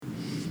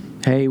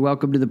Hey,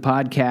 welcome to the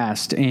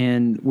podcast,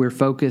 and we're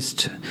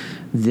focused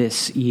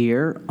this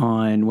year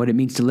on what it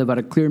means to live out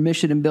a clear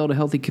mission and build a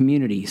healthy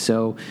community.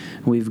 So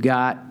we've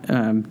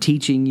got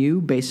teaching you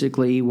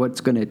basically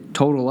what's going to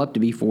total up to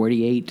be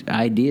 48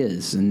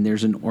 ideas, and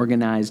there's an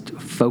organized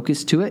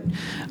focus to it.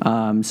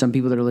 Some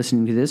people that are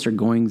listening to this are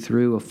going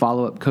through a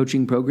follow-up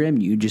coaching program.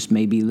 You just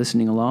may be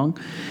listening along,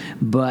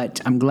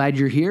 but I'm glad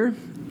you're here.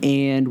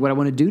 And what I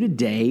want to do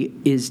today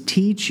is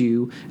teach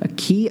you a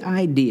key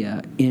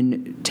idea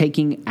in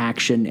taking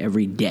action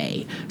every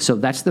day. So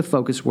that's the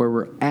focus where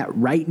we're at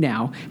right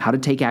now, how to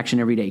take action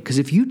every day. Because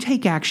if you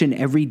take action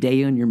every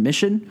day on your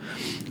mission,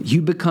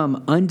 you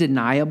become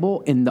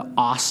undeniable in the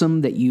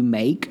awesome that you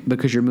make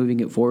because you're moving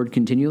it forward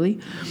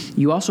continually.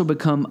 You also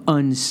become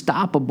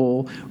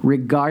unstoppable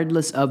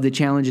regardless of the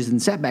challenges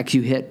and setbacks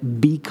you hit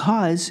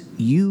because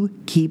you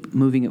keep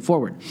moving it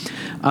forward.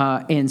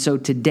 And so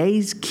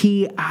today's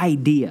key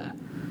idea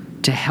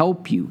to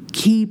help you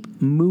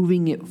keep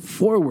moving it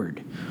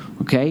forward,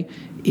 okay,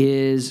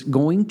 is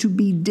going to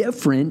be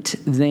different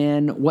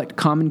than what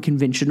common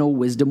conventional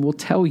wisdom will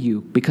tell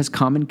you, because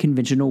common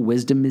conventional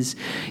wisdom is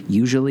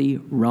usually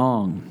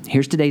wrong.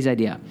 Here's today's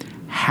idea.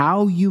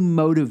 How you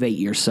motivate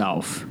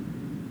yourself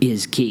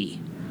is key.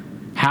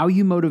 How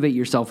you motivate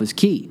yourself is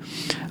key.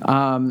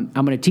 I'm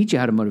going to teach you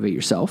how to motivate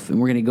yourself,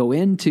 and we're going to go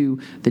into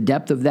the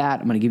depth of that.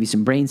 I'm going to give you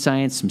some brain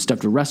science, some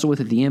stuff to wrestle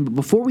with at the end. But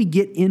before we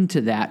get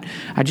into that,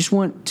 I just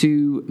want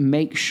to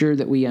make sure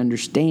that we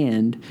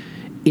understand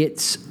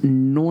it's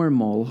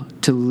normal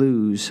to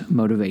lose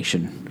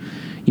motivation.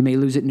 You may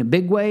lose it in a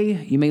big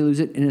way. You may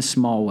lose it in a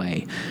small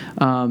way.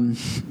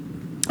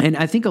 And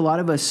I think a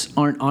lot of us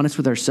aren't honest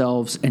with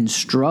ourselves and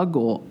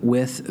struggle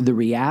with the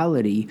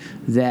reality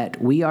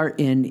that we are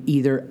in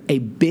either a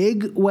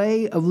big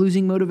way of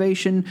losing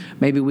motivation.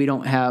 Maybe we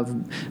don't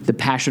have the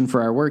passion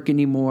for our work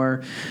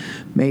anymore.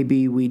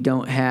 Maybe we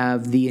don't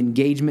have the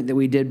engagement that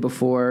we did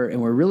before,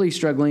 and we're really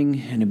struggling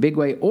in a big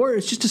way. Or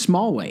it's just a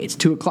small way. It's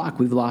 2 o'clock.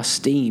 We've lost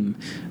steam.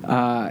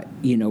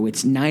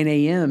 It's 9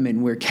 a.m.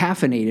 and we're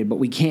caffeinated, but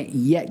we can't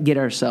yet get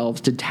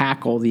ourselves to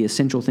tackle the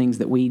essential things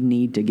that we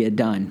need to get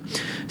done.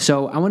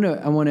 So I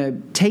want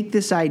to take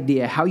this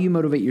idea, how you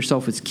motivate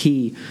yourself is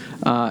key,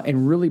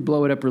 and really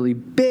blow it up really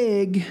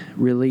big.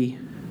 Really,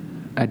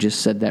 I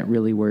just said that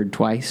really word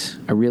twice.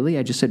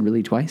 I just said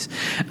really twice.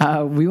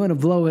 We want to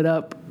blow it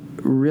up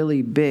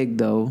really big,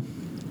 though,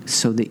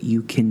 so that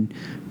you can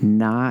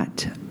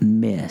not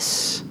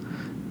miss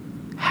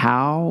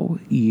how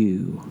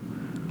you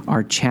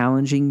are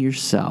challenging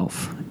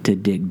yourself to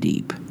dig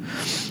deep.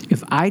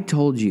 If I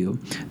told you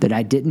that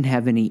I didn't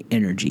have any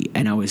energy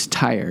and I was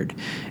tired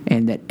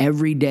and that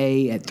every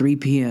day at 3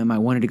 p.m. I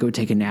wanted to go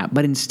take a nap,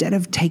 but instead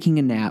of taking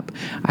a nap,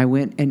 I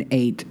went and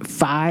ate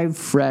 5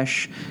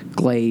 fresh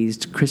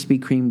glazed Krispy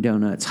Kreme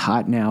donuts,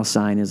 hot now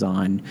sign is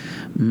on,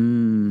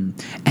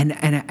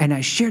 and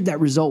I shared that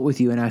result with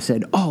you and I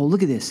said, oh,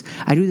 look at this.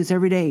 I do this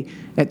every day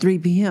at 3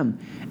 p.m.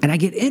 and I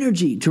get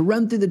energy to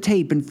run through the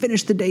tape and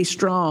finish the day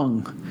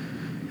strong.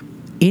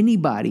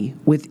 Anybody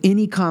with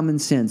any common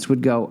sense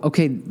would go,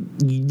 okay,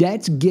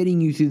 that's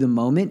getting you through the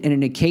moment, and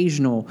an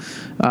occasional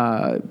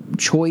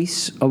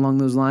choice along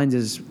those lines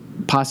is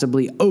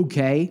possibly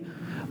okay,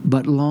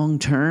 but long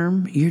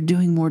term, you're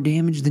doing more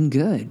damage than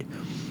good.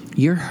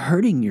 You're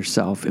hurting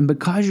yourself, and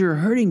because you're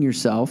hurting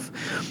yourself,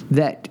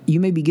 that you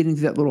may be getting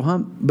through that little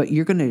hump, but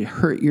you're going to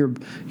hurt your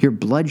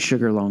blood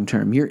sugar long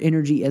term. Your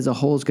energy as a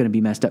whole is going to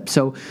be messed up.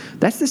 So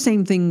that's the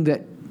same thing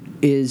that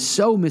is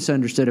so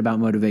misunderstood about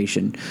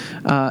motivation.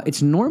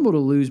 It's normal to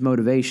lose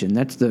motivation.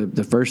 That's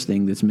the first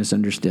thing that's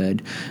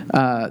misunderstood.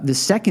 The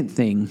second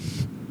thing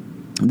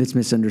that's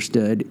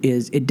misunderstood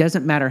is it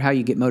doesn't matter how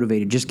you get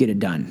motivated, just get it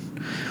done.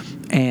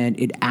 And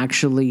it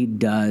actually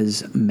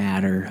does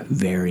matter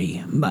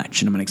very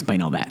much. And I'm going to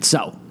explain all that.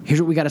 So here's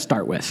what we got to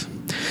start with.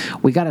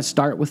 We got to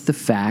start with the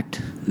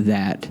fact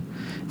that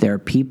there are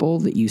people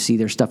that you see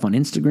their stuff on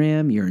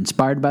Instagram, you're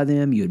inspired by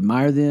them, you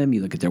admire them,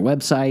 you look at their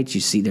websites,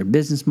 you see their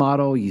business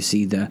model, you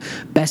see the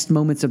best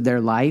moments of their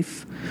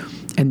life,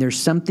 and there's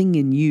something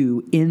in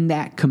you in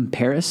that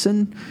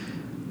comparison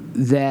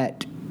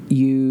that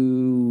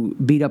you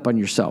beat up on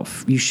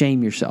yourself, you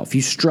shame yourself,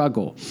 you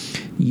struggle,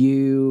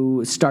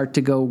 you start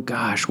to go,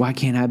 gosh, why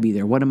can't I be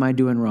there? What am I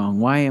doing wrong?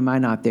 Why am I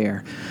not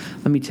there?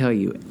 Let me tell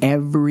you,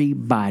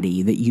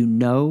 everybody that you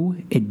know,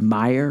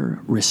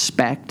 admire,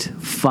 respect,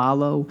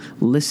 follow,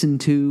 listen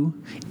to,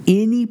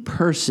 any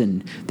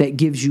person that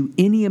gives you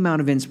any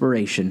amount of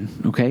inspiration,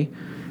 okay,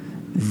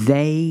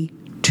 they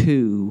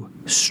too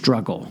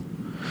struggle.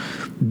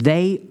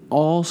 They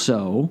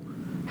also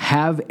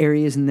have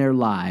areas in their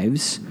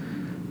lives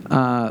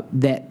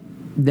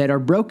that are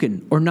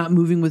broken or not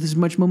moving with as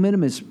much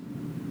momentum as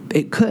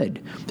it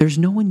could. There's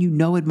no one you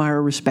know, admire,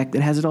 or respect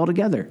that has it all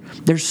together.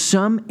 There's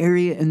some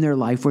area in their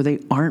life where they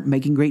aren't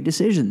making great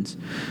decisions.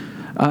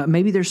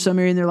 Maybe there's some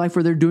area in their life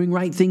where they're doing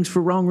right things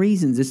for wrong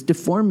reasons. It's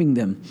deforming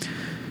them.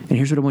 And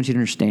here's what I want you to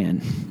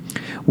understand.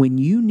 When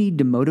you need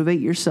to motivate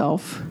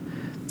yourself,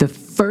 the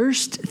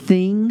first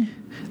thing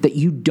that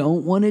you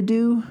don't want to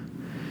do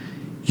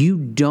You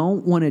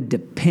don't want to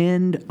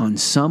depend on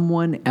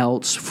someone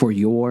else for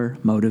your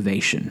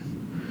motivation.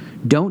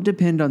 Don't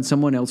depend on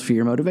someone else for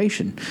your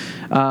motivation.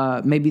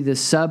 Maybe the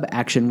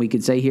sub-action we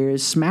could say here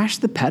is smash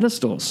the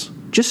pedestals.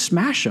 Just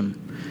smash them.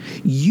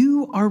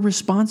 You are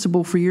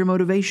responsible for your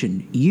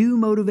motivation. You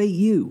motivate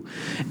you.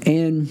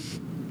 And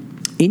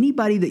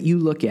anybody that you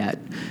look at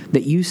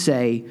that you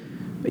say,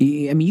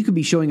 I mean, you could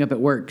be showing up at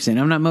work saying,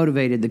 I'm not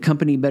motivated. The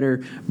company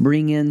better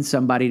bring in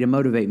somebody to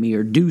motivate me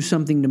or do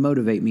something to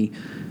motivate me.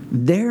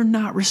 They're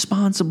not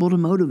responsible to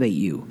motivate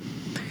you.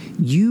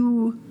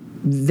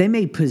 They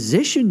may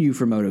position you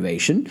for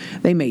motivation.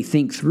 They may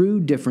think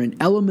through different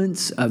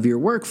elements of your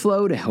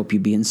workflow to help you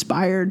be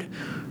inspired,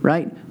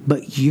 right?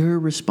 But you're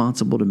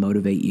responsible to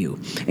motivate you.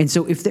 And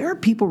so if there are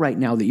people right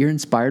now that you're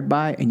inspired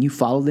by and you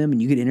follow them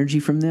and you get energy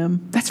from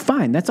them, that's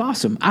fine. That's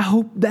awesome. I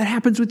hope that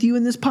happens with you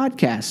in this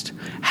podcast.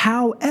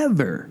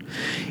 However,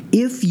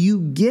 if you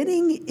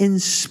getting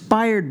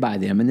inspired by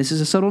them, and this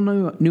is a subtle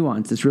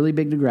nuance that's really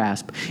big to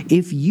grasp,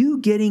 if you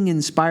getting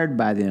inspired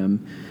by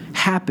them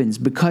happens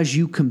because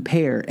you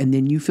compare and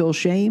then you feel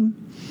shame,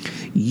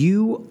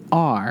 you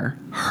are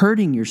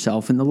hurting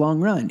yourself in the long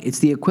run. It's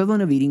the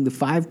equivalent of eating the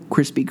 5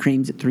 Krispy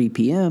Kremes at 3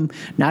 p.m.,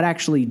 not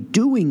actually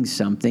doing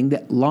something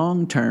that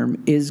long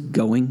term is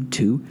going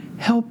to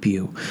help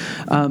you.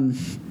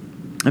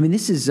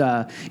 This is,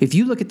 if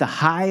you look at the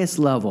highest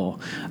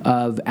level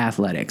of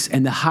athletics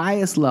and the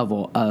highest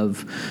level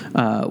of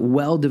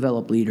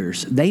well-developed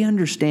leaders, they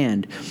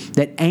understand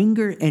that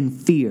anger and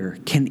fear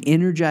can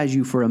energize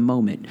you for a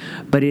moment,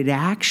 but it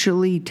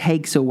actually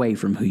takes away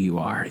from who you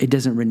are. It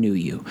doesn't renew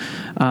you.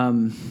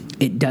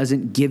 It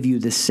doesn't give you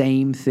the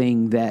same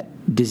thing that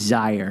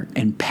desire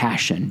and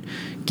passion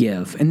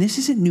give. And this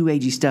isn't new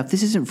agey stuff.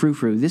 This isn't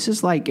frou-frou. This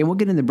is like, and we'll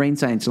get into brain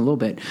science in a little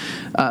bit.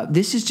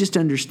 This is just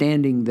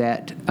understanding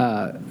that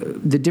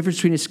the difference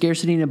between a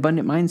scarcity and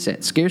abundant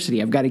mindset.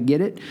 Scarcity, I've got to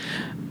get it,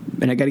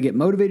 and I got to get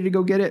motivated to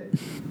go get it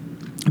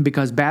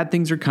because bad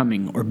things are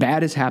coming or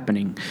bad is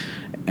happening.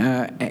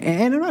 And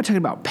I'm not talking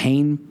about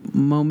pain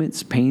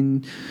moments,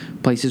 pain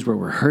places where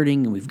we're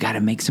hurting and we've got to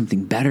make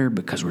something better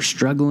because we're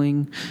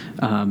struggling.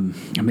 I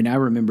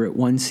remember at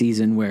one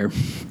season where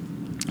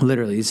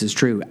literally, this is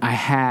true, I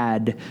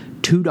had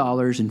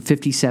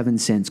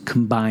 $2.57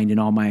 combined in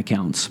all my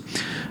accounts.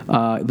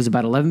 It was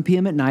about 11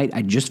 p.m. at night.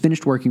 I just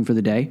finished working for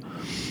the day,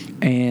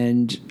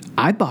 and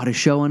I bought a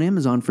show on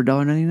Amazon for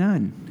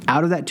 $1.99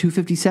 out of that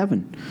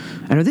 $2.57.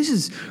 I know this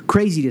is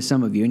crazy to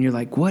some of you, and you're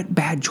like, what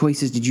bad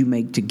choices did you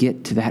make to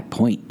get to that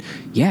point?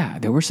 Yeah,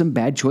 there were some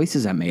bad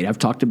choices I made. I've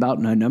talked about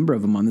a number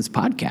of them on this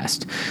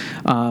podcast.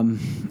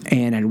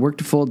 And I'd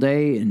worked a full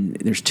day, and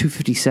there's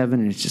 $2.57,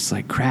 and it's just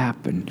like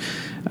crap. And,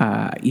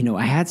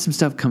 I had some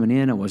stuff coming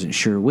in. I wasn't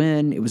sure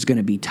when. It was going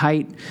to be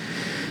tight.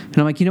 And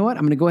I'm like, you know what?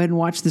 I'm going to go ahead and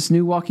watch this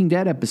new Walking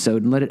Dead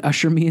episode and let it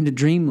usher me into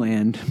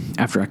dreamland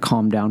after I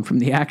calm down from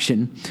the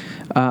action.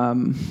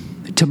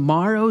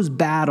 Tomorrow's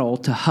battle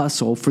to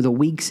hustle for the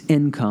week's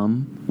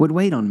income would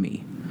wait on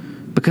me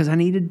because I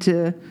needed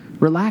to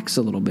relax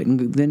a little bit,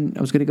 and then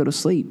I was going to go to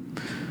sleep.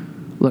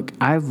 Look,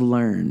 I've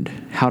learned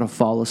how to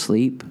fall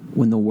asleep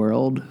when the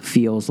world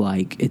feels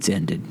like it's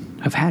ended.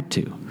 I've had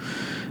to.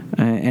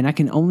 And I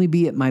can only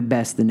be at my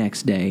best the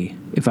next day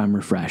if I'm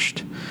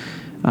refreshed.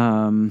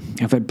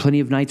 I've had plenty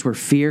of nights where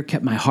fear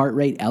kept my heart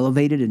rate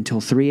elevated until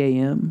 3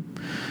 a.m.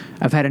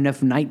 I've had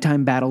enough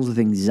nighttime battles with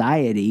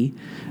anxiety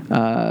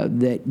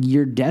that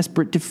you're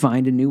desperate to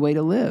find a new way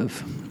to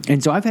live.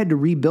 And so I've had to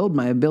rebuild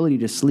my ability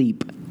to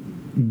sleep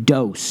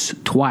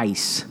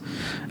twice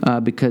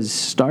because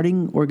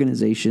starting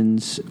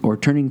organizations or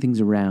turning things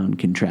around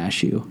can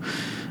trash you.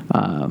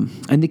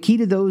 And the key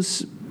to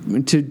those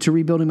to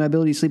rebuilding my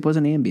ability to sleep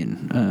wasn't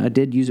Ambien. I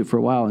did use it for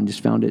a while and just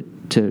found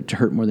it to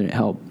hurt more than it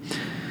helped.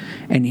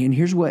 And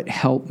here's what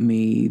helped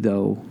me,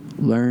 though,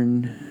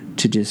 learn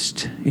to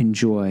just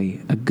enjoy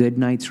a good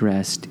night's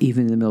rest,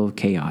 even in the middle of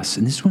chaos.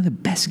 And this is one of the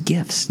best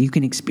gifts you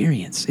can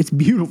experience. It's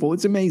beautiful.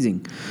 It's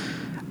amazing.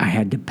 I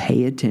had to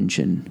pay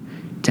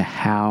attention to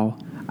how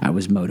I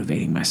was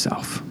motivating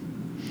myself.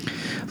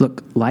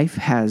 Look, life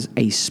has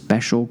a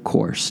special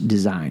course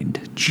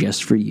designed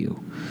just for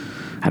you.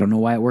 I don't know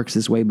why it works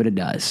this way, but it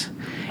does.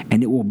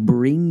 And it will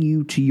bring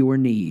you to your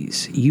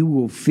knees. You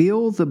will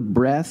feel the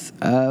breath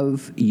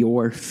of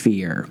your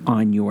fear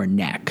on your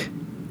neck,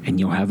 and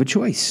you'll have a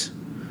choice.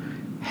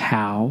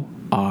 How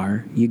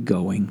are you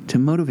going to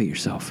motivate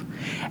yourself?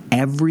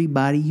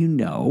 Everybody you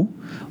know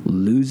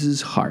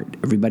loses heart.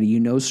 Everybody you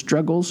know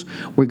struggles.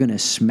 We're going to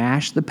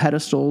smash the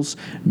pedestals.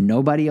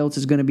 Nobody else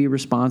is going to be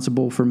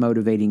responsible for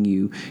motivating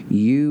you.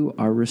 You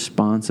are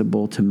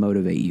responsible to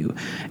motivate you.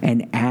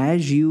 And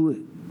as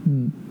you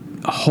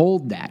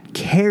hold that,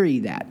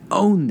 carry that,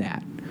 own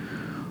that,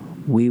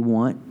 we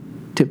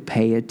want to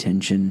pay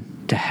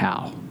attention to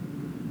how.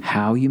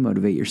 How you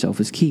motivate yourself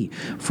is key.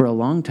 For a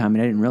long time,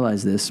 and I didn't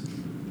realize this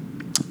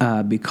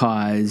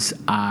because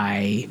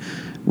I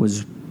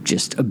was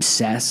just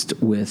obsessed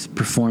with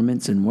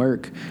performance and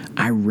work,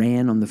 I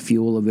ran on the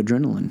fuel of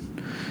adrenaline.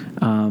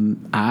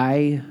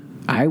 I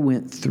I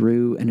went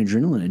through an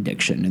adrenaline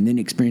addiction and then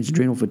experienced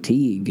adrenal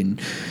fatigue.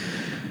 And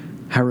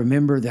I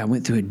remember that I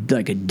went through a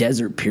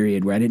desert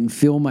period where I didn't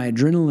feel my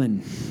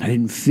adrenaline. I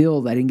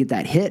didn't get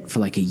that hit for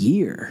like a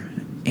year.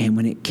 And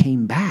when it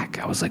came back,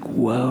 I was like,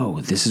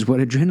 whoa, this is what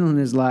adrenaline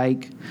is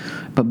like.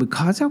 But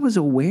because I was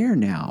aware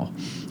now,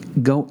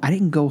 I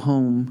didn't go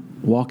home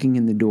walking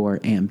in the door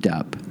amped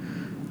up,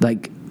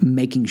 like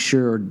making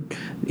sure,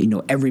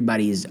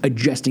 everybody is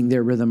adjusting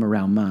their rhythm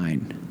around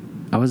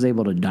mine. I was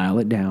able to dial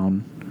it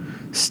down,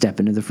 step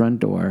into the front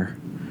door,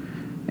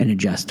 and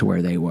adjust to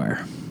where they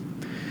were.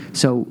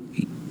 So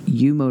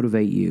you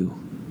motivate you.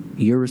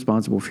 You're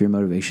responsible for your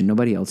motivation.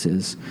 Nobody else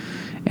is.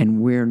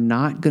 And we're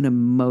not going to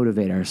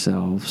motivate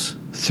ourselves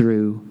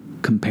through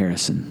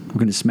comparison. We're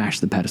going to smash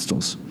the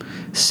pedestals.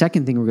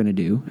 Second thing we're going to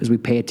do is we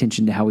pay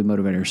attention to how we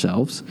motivate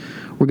ourselves.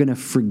 We're going to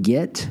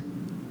forget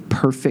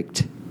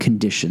perfect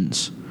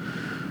conditions.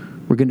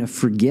 We're going to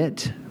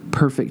forget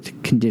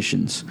perfect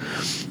conditions.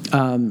 I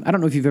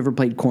don't know if you've ever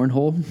played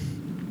cornhole.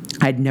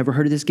 I'd never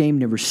heard of this game,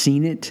 never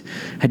seen it.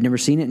 Had never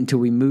seen it until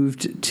we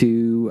moved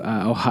to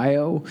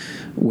Ohio,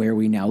 where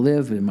we now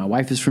live, and my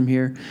wife is from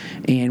here.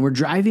 And we're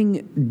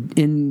driving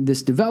in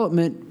this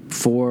development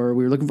we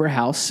were looking for a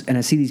house, and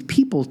I see these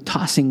people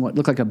tossing what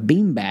looked like a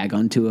beanbag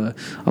onto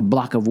a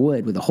block of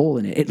wood with a hole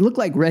in it. It looked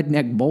like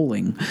redneck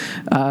bowling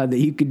that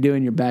you could do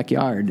in your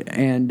backyard.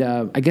 And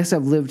I guess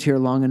I've lived here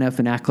long enough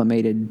and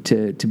acclimated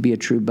to be a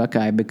true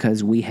Buckeye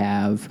because we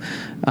have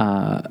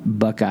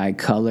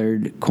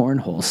Buckeye-colored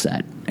cornhole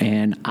set.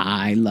 And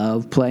I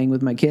love playing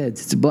with my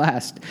kids. It's a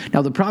blast.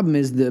 Now, the problem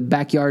is the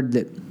backyard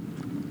that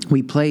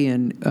we play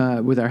in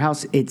with our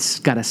house, it's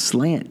got a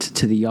slant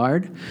to the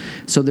yard.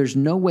 So there's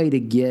no way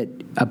to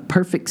get a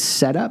perfect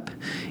setup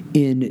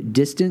in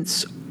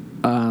distance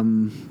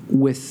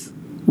with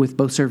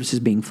both surfaces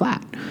being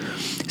flat.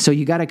 So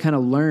you got to kind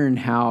of learn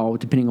how,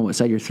 depending on what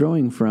side you're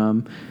throwing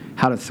from,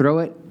 how to throw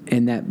it,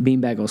 and that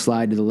beanbag will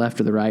slide to the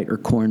left or the right, or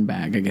corn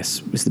bag, I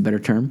guess is the better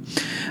term.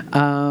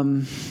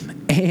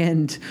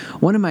 And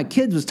one of my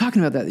kids was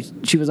talking about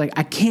that. She was like,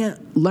 I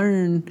can't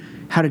learn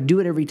how to do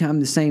it every time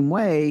the same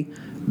way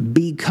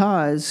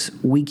because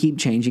we keep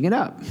changing it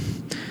up.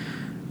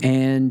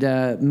 And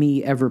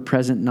me, ever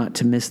present, not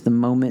to miss the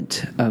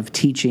moment of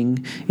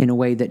teaching in a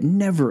way that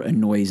never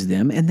annoys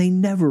them and they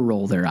never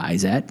roll their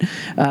eyes at,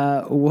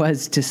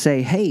 was to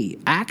say, hey,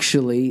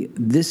 actually,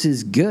 this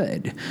is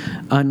good.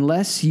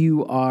 Unless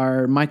you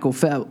are Michael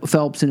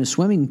Phelps in a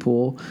swimming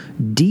pool,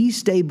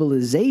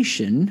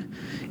 destabilization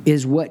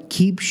is what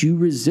keeps you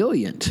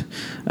resilient.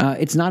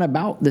 It's not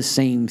about the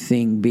same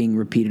thing being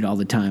repeated all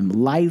the time.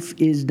 Life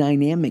is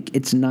dynamic.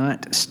 It's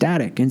not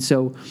static. And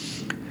so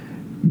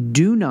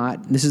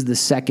this is the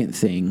second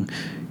thing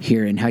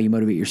here in how you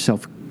motivate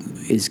yourself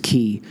is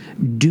key.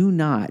 Do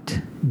not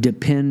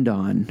depend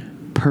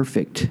on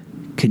perfect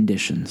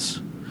conditions.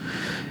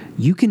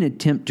 You can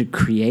attempt to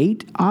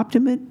create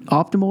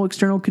optimal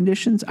external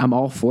conditions. I'm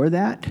all for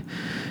that.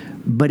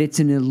 But it's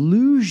an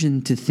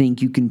illusion to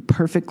think you can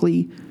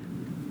perfectly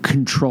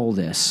control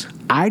this.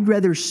 I'd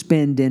rather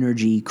spend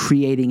energy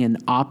creating an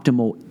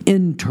optimal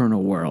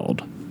internal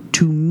world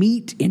to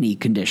meet any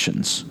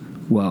conditions.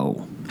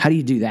 Whoa. How do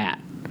you do that?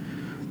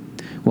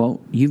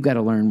 Well, you've got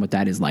to learn what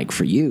that is like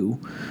for you.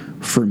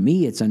 For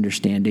me, it's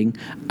understanding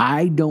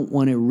I don't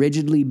want to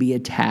rigidly be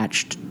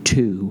attached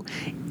to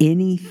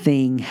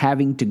anything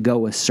having to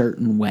go a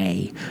certain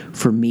way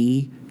for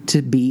me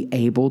to be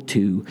able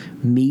to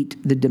meet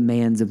the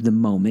demands of the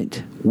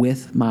moment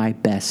with my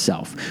best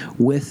self,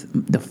 with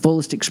the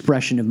fullest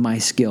expression of my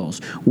skills,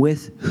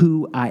 with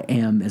who I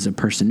am as a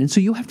person. And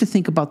so you have to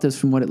think about this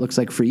from what it looks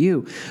like for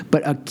you.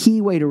 But a key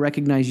way to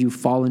recognize you've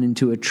fallen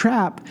into a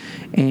trap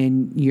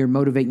and you're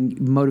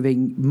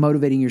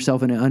motivating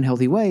yourself in an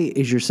unhealthy way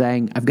is you're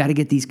saying, I've got to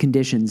get these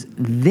conditions,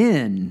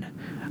 then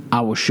I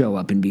will show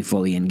up and be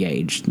fully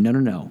engaged.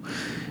 No.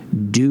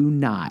 Do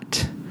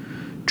not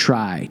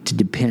try to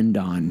depend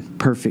on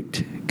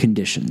perfect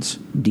conditions.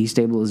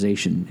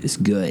 Destabilization is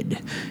good.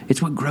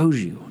 It's what grows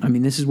you. I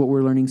mean, this is what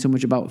we're learning so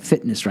much about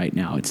fitness right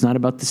now. It's not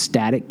about the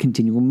static,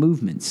 continual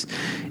movements.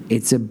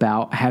 It's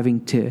about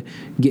having to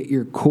get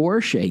your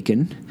core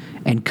shaken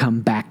and come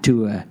back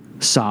to a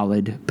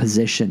solid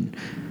position.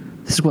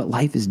 This is what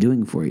life is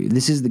doing for you.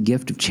 This is the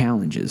gift of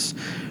challenges.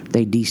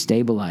 They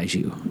destabilize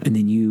you, and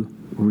then you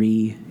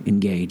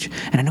re-engage.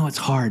 And I know it's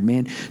hard,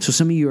 man. So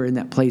some of you are in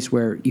that place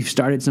where you've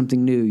started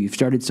something new, you've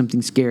started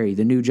something scary,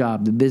 the new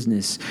job, the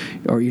business,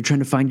 or you're trying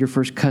to find your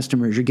first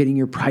customers, you're getting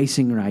your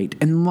pricing right.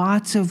 And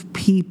lots of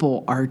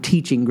people are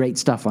teaching great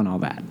stuff on all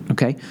that,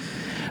 okay?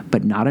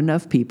 But not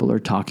enough people are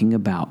talking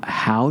about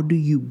how do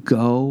you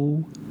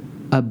go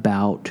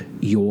about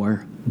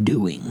your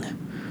doing.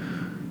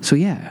 So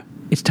yeah,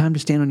 it's time to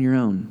stand on your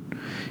own.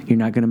 You're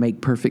not going to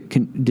make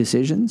perfect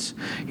decisions.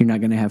 You're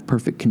not going to have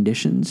perfect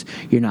conditions.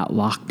 You're not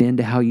locked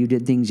into how you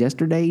did things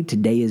yesterday.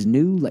 Today is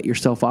new. Let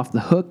yourself off the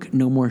hook.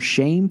 No more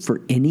shame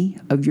for any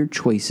of your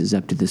choices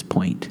up to this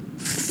point.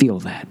 Feel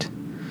that.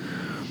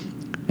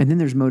 And then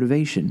there's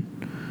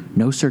motivation.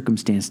 No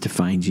circumstance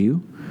defines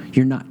you.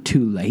 You're not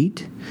too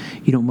late.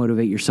 You don't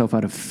motivate yourself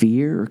out of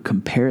fear or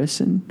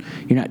comparison.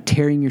 You're not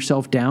tearing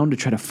yourself down to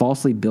try to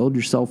falsely build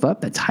yourself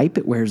up. That's hype.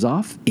 It wears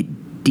off.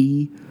 It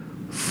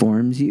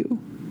deforms you.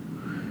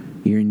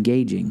 You're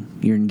engaging.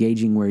 You're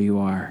engaging where you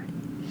are.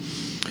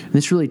 And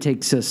this really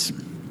takes us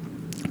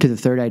to the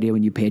third idea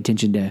when you pay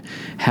attention to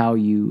how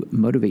you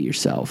motivate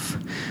yourself.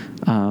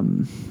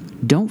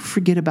 Don't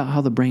forget about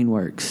how the brain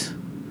works.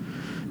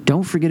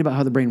 Don't forget about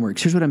how the brain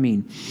works. Here's what I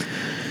mean.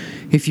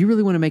 If you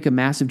really want to make a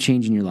massive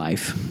change in your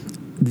life,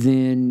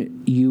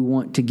 then you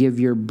want to give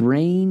your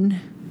brain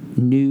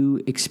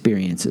new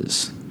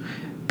experiences,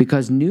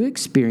 because new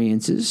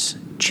experiences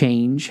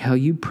change how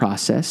you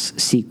process,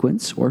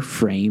 sequence, or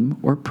frame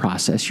or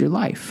process your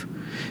life.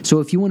 So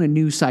if you want a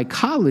new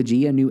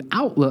psychology, a new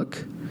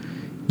outlook,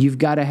 you've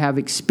got to have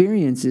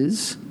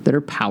experiences that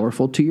are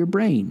powerful to your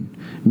brain.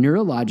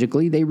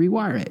 Neurologically, they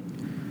rewire it.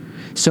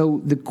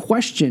 So the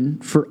question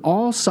for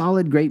all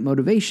solid, great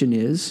motivation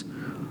is,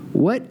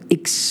 what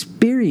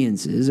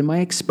experiences am I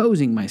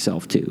exposing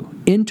myself to,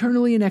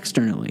 internally and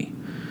externally?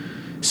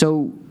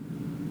 So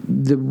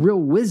the real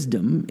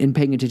wisdom in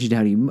paying attention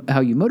to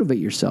how you motivate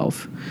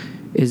yourself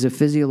is a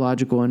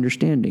physiological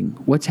understanding.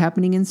 What's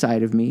happening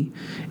inside of me,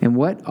 and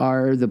what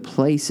are the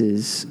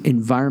places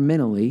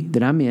environmentally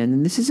that I'm in?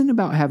 And this isn't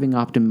about having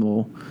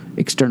optimal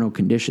external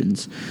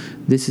conditions.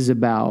 This is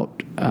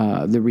about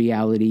the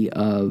reality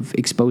of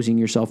exposing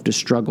yourself to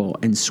struggle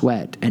and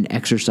sweat and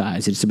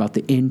exercise. It's about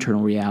the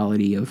internal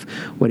reality of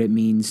what it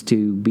means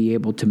to be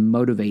able to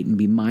motivate and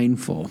be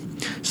mindful.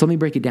 So let me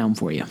break it down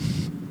for you.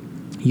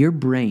 Your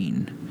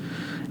brain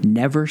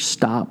never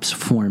stops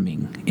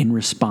forming in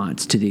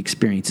response to the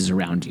experiences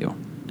around you.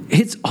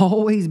 It's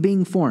always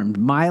being formed.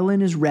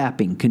 Myelin is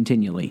wrapping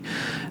continually.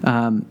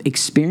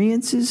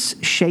 Experiences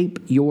shape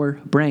your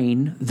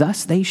brain,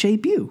 thus they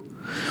shape you.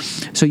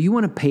 So you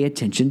want to pay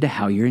attention to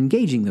how you're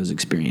engaging those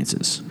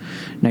experiences.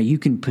 Now, you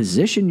can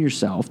position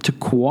yourself to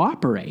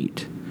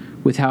cooperate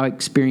with how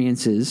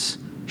experiences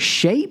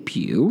shape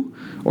you,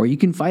 or you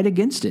can fight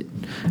against it.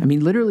 I mean,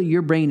 literally,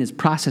 your brain is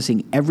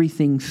processing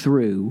everything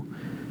through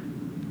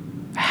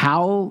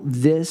how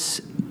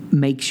this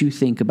makes you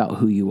think about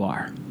who you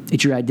are.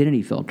 It's your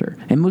identity filter.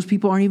 And most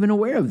people aren't even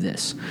aware of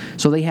this.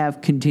 So they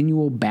have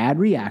continual bad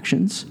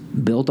reactions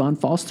built on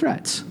false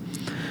threats.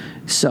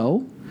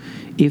 So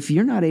if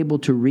you're not able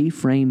to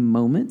reframe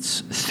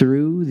moments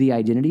through the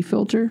identity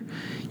filter,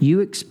 you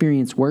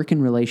experience work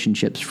and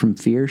relationships from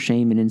fear,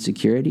 shame, and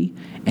insecurity,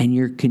 and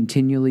you're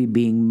continually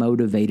being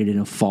motivated in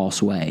a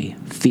false way.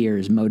 Fear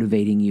is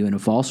motivating you in a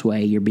false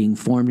way. You're being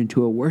formed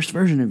into a worse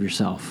version of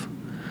yourself.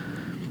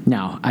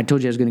 Now, I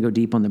told you I was going to go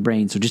deep on the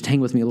brain, so just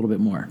hang with me a little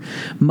bit more.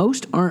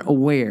 Most aren't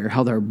aware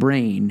how their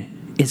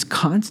brain is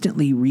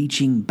constantly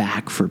reaching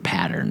back for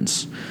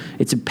patterns.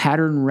 It's a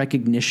pattern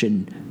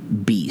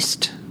recognition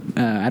beast.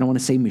 I don't want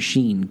to say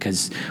machine,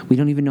 because we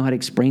don't even know how to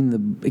explain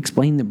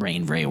the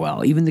brain very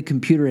well. Even the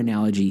computer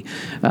analogy,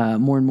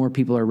 more and more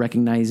people are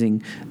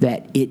recognizing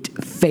that it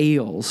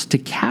fails to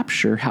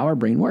capture how our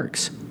brain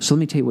works. So let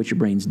me tell you what your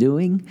brain's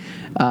doing.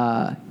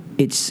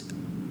 It's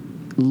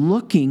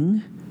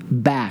looking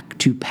back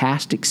to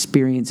past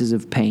experiences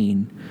of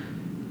pain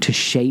to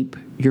shape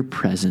your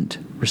present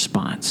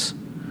response.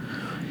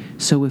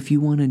 So if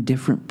you want a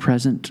different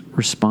present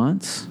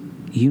response,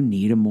 you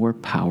need a more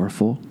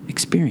powerful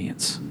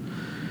experience.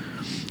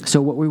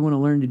 So what we want to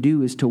learn to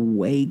do is to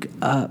wake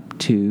up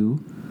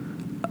to,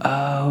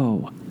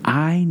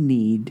 I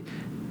need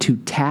to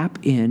tap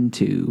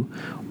into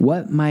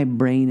what my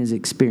brain is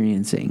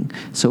experiencing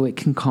so it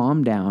can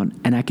calm down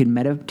and I can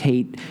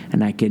meditate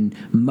and I can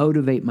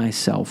motivate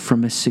myself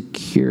from a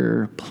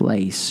secure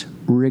place,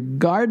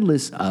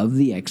 regardless of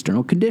the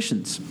external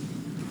conditions.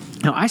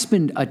 Now, I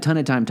spend a ton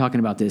of time talking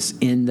about this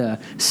in the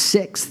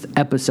 6th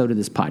episode of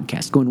this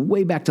podcast, going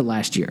way back to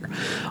last year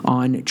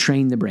on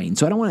Train the Brain.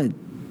 So I don't want to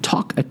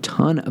talk a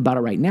ton about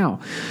it right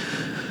now.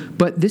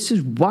 But this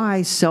is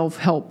why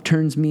self-help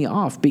turns me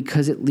off,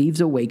 because it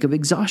leaves a wake of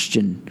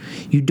exhaustion.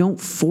 You don't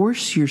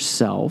force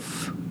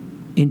yourself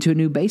into a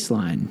new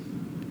baseline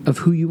of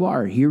who you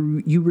are.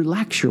 You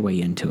relax your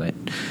way into it.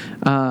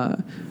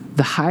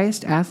 The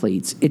highest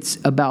athletes, it's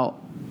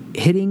about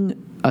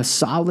hitting a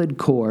solid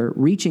core,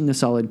 reaching a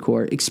solid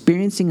core,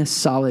 experiencing a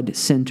solid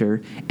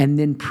center, and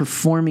then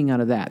performing out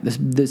of that.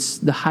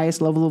 The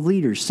highest level of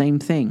leaders, same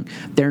thing.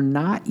 They're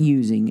not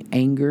using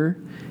anger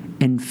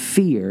and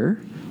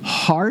fear,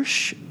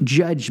 harsh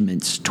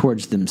judgments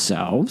towards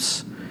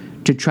themselves,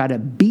 to try to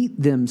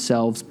beat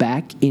themselves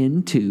back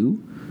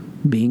into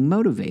being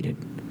motivated.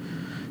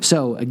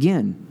 So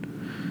again,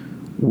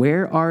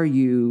 where are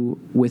you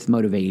with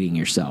motivating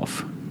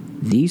yourself?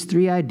 These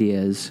 3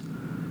 ideas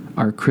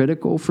are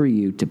critical for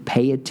you to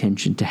pay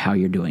attention to how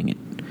you're doing it.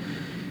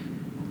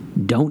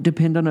 Don't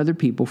depend on other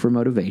people for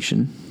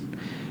motivation.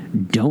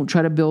 Don't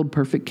try to build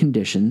perfect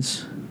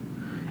conditions.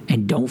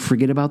 And don't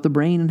forget about the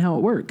brain and how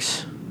it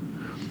works.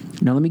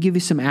 Now, let me give you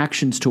some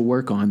actions to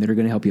work on that are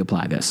going to help you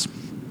apply this.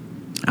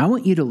 I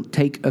want you to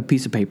take a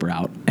piece of paper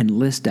out and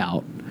list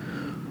out,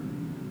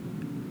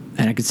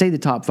 and I could say the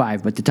top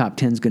 5, but the top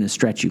 10 is going to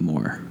stretch you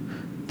more.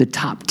 the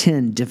top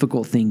 10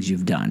 difficult things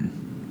you've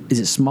done.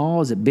 Is it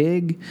small? Is it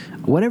big?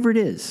 Whatever it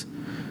is,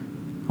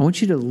 I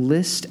want you to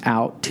list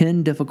out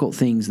 10 difficult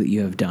things that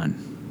you have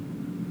done.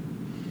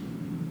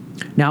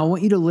 Now, I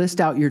want you to list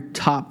out your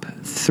top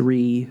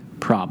 3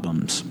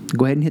 problems.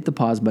 Go ahead and hit the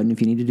pause button if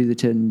you need to do the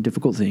 10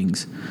 difficult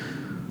things.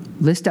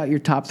 List out your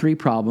top 3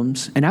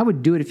 problems, and I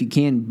would do it if you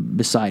can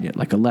beside it,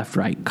 like a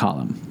left-right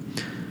column.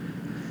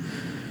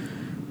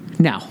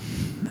 Now,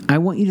 I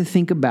want you to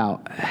think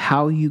about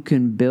how you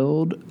can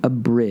build a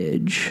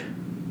bridge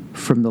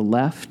from the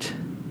left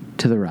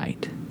to the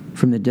right,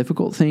 from the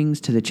difficult things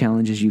to the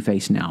challenges you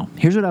face now.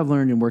 Here's what I've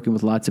learned in working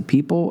with lots of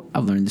people.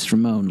 I've learned this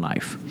from my own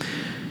life.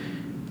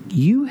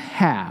 You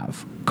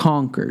have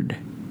conquered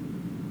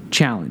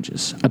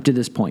challenges up to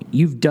this point.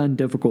 You've done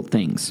difficult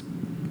things.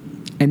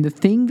 And the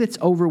thing that's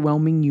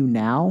overwhelming you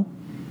now,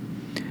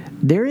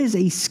 there is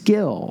a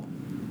skill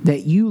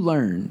that you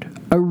learned,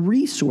 a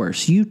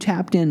resource you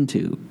tapped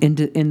into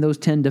in those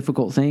 10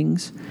 difficult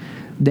things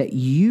that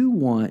you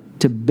want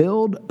to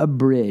build a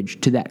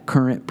bridge to that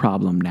current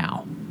problem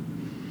now.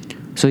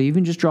 So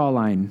even just draw a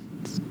line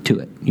to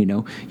it.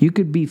 You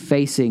could be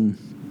facing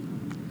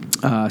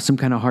some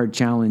kind of hard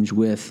challenge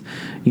with,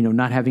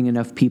 not having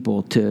enough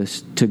people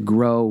to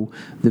grow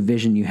the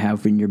vision you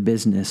have in your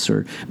business,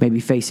 or maybe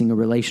facing a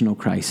relational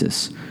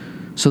crisis.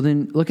 So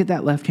then look at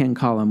that left-hand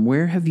column.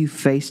 Where have you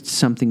faced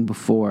something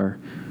before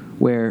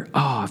where,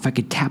 if I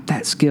could tap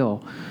that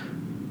skill?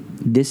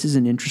 This is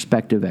an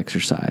introspective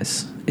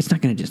exercise. It's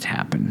not going to just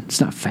happen. It's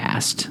not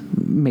fast.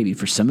 Maybe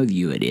for some of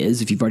you it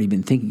is, if you've already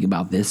been thinking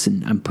about this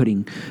and I'm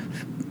putting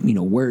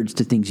words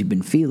to things you've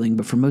been feeling.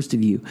 But for most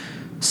of you,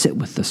 sit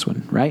with this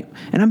one, right?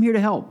 And I'm here to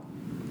help.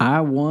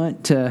 I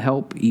want to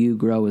help you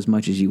grow as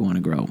much as you want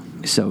to grow.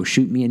 So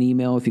shoot me an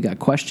email if you got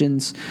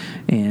questions,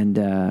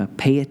 and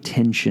pay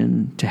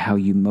attention to how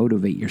you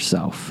motivate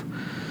yourself.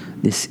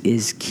 This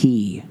is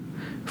key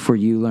for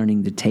you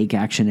learning to take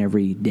action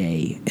every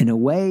day in a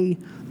way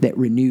that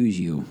renews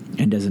you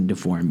and doesn't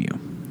deform you.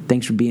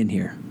 Thanks for being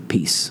here.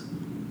 Peace.